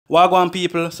Wagwan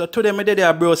people, so today I did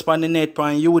a browse on the net,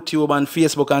 on YouTube and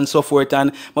Facebook and so forth,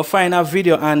 and I find a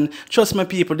video, and trust me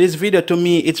people, this video to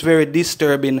me, it's very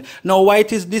disturbing. Now why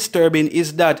it is disturbing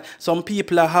is that some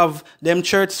people have them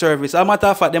church service. As a matter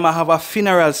of fact, them have a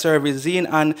funeral service in,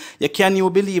 and you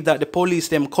believe that the police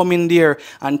them come in there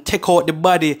and take out the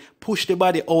body, push the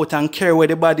body out and carry away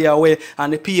the body away,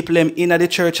 and the people them in the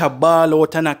church are bawl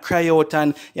out and a cry out,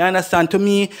 and you understand, to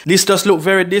me this does look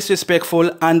very disrespectful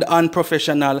and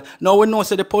unprofessional. Now we know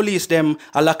say the police them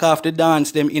a lock off the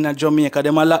dance them in a Jamaica,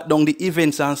 them a lock down the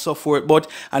events and so forth, but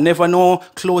I never know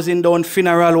closing down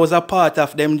funeral was a part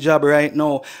of them job right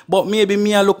now. But maybe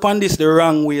me I look on this the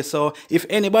wrong way, so if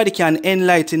anybody can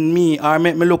enlighten me or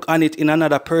make me look on it in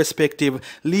another perspective,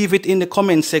 leave it in the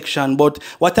comment section. But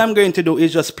what I'm going to do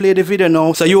is just play the video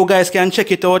now so you guys can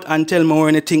check it out and tell me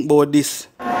what you think about this.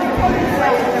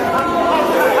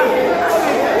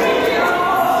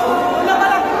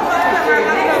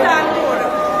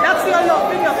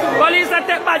 Police that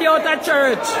take body out of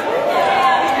church.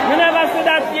 You never see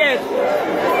that yet.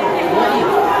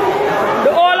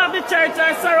 The whole of the church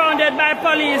are surrounded by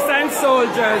police and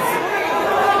soldiers.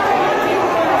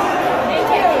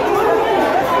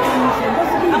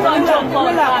 Jump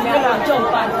on.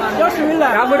 Just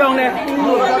relax. I'll go down there.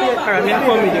 Alright, me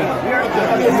come with you.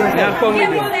 Yeah, come with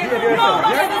you.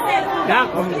 Yeah,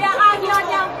 come with you.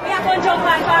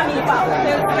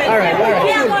 Alright.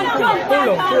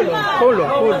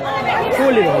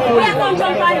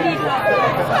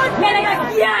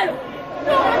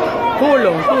 Cool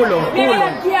on,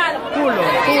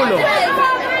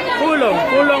 law enforcement.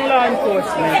 Cool on, law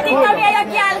enforcement.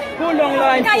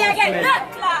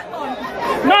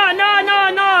 No.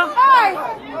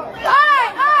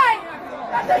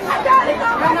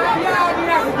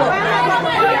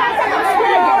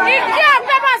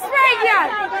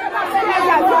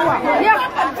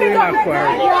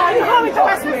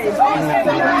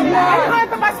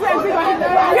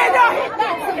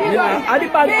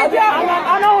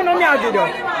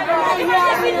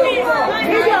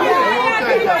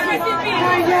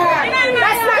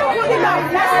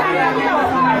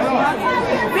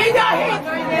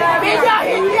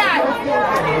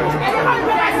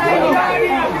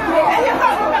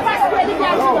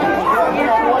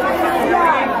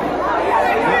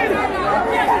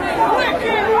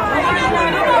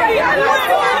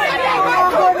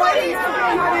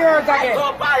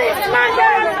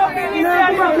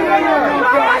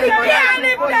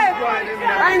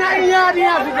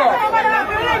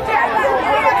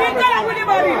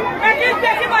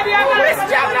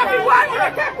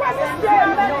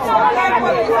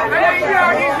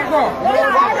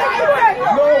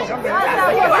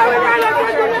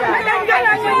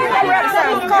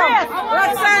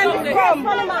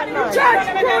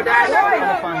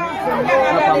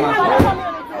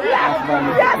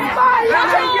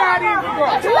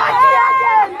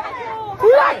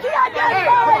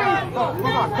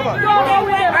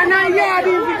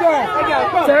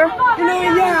 Sir? You know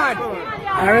your yard.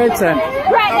 Alright, sir.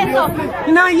 Right, let's go.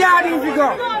 You know your yard if you go.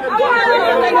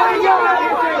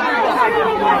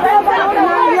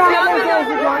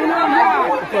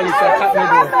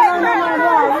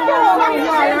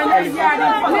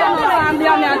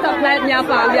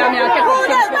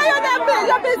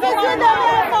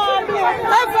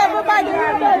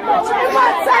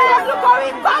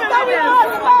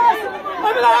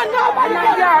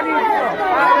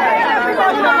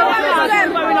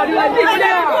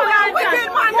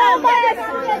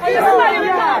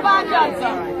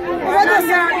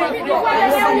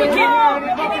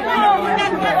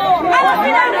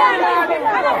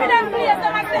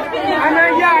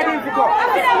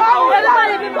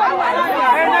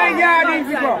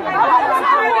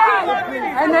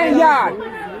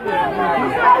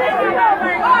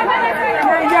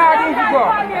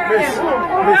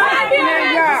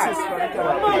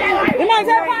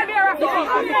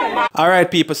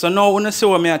 Alright people, so now when you see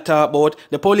what I talk about,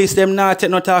 the police them not take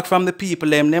no talk from the people,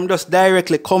 them just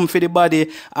directly come for the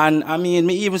body. And I mean,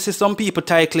 me even see some people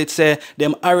title it say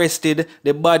them arrested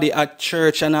the body at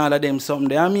church and all of them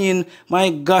something. I mean, my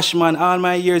gosh man, all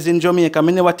my years in Jamaica, I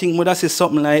never think would see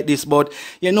something like this, but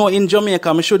you know, in Jamaica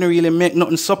I shouldn't really make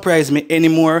nothing surprise me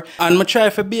anymore. And I try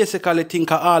to basically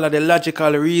think of all of the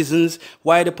logical reasons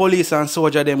why the police and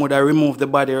soldier them would have removed the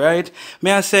body, right?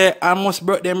 May I say I must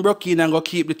them broke in and go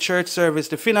keep the church service,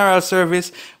 the funeral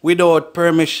service without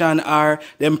permission, or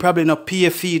them probably not pay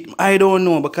a fee. I don't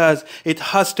know, because it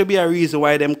has to be a reason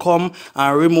why them come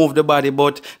and remove the body.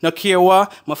 But no care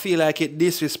what, I feel like it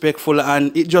disrespectful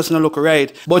and it just not look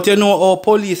right. But you know how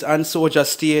police and soldiers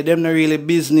stay, them not really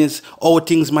business how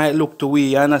things might look to we,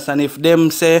 you understand? If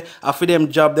them say after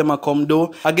them job them a come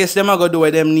do, I guess them a go do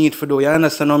what them need for do, you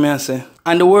understand what I say?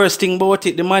 And the worst thing about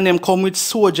it, the man them come with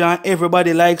soldier and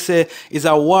everybody like say is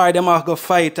a war, them a go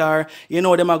fight, or you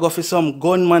know them a go for some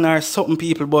gunman or something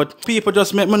people. But people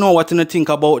just make me know what you think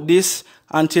about this.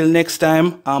 Until next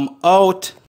time, I'm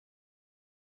out.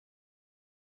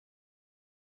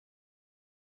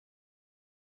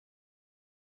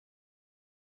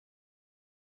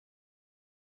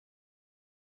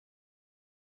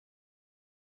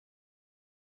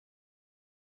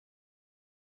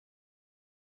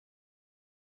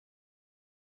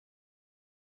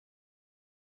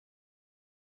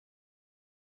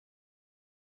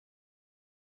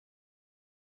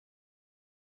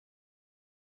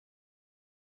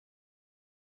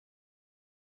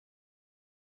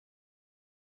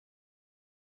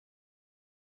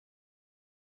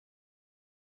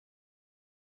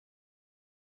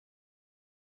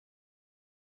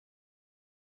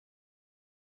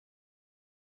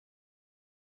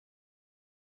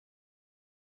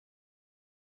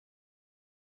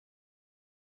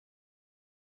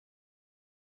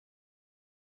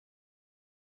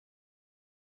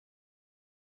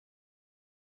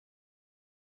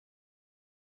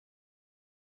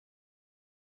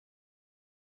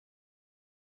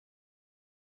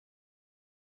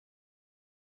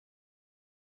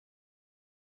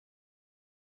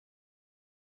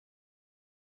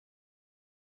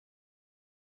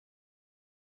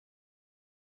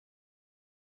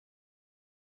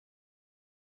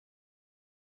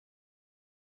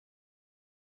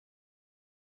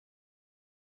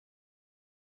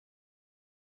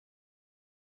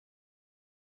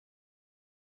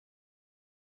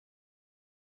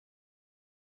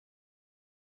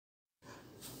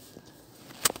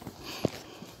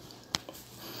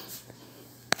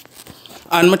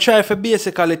 And I try to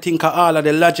basically think of all of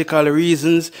the logical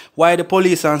reasons why the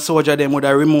police and soldier them would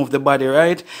have removed the body,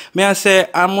 right? May I say,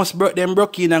 I must them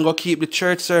broke in and go keep the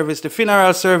church service, the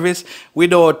funeral service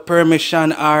without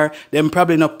permission, or them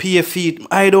probably not pay a fee.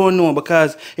 I don't know,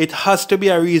 because it has to be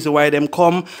a reason why them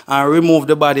come and remove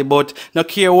the body. But no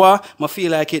care what, I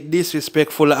feel like it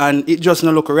disrespectful and it just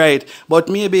not look right. But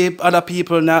maybe other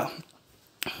people now.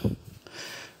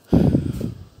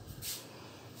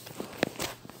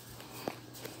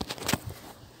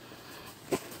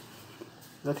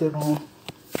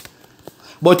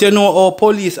 But you know how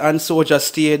police and soldiers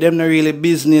stay, them not really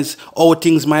business how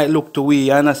things might look to we,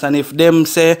 you understand? If them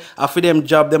say after them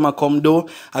job them a come do,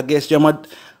 I guess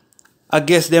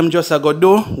them just a go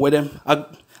do what them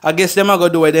I guess them a go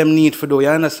do what them need for do, you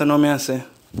understand what I say?